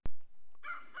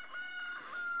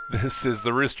This is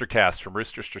the Roostercast from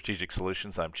Rooster Strategic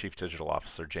Solutions. I'm Chief Digital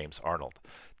Officer James Arnold.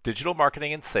 Digital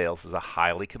marketing and sales is a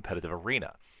highly competitive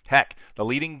arena. Heck, the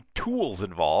leading tools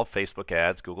involved, Facebook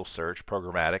ads, Google search,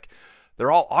 programmatic,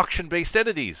 they're all auction-based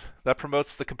entities. That promotes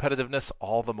the competitiveness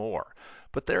all the more.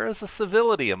 But there is a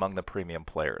civility among the premium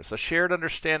players, a shared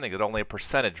understanding that only a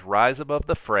percentage rise above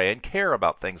the fray and care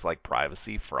about things like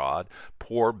privacy, fraud,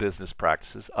 poor business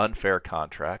practices, unfair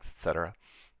contracts, etc.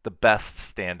 The best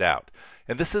stand out.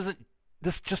 And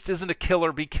this just isn't a kill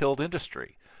or be killed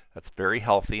industry. That's very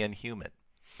healthy and human.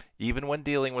 Even when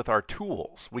dealing with our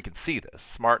tools, we can see this.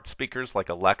 Smart speakers like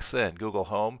Alexa and Google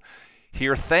Home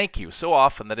hear thank you so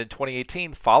often that in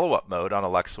 2018, follow-up mode on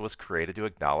Alexa was created to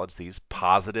acknowledge these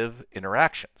positive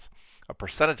interactions. A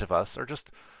percentage of us are just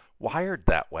wired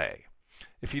that way.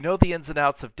 If you know the ins and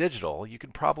outs of digital, you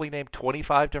can probably name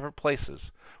 25 different places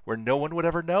where no one would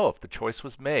ever know if the choice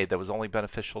was made that was only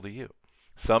beneficial to you.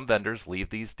 Some vendors leave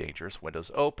these dangerous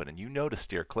windows open, and you know to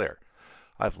steer clear.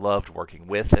 I've loved working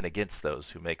with and against those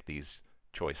who make these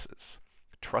choices.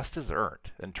 Trust is earned,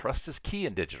 and trust is key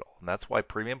in digital, and that's why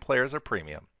premium players are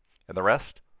premium, and the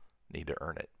rest need to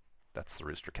earn it. That's the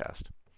Roostercast.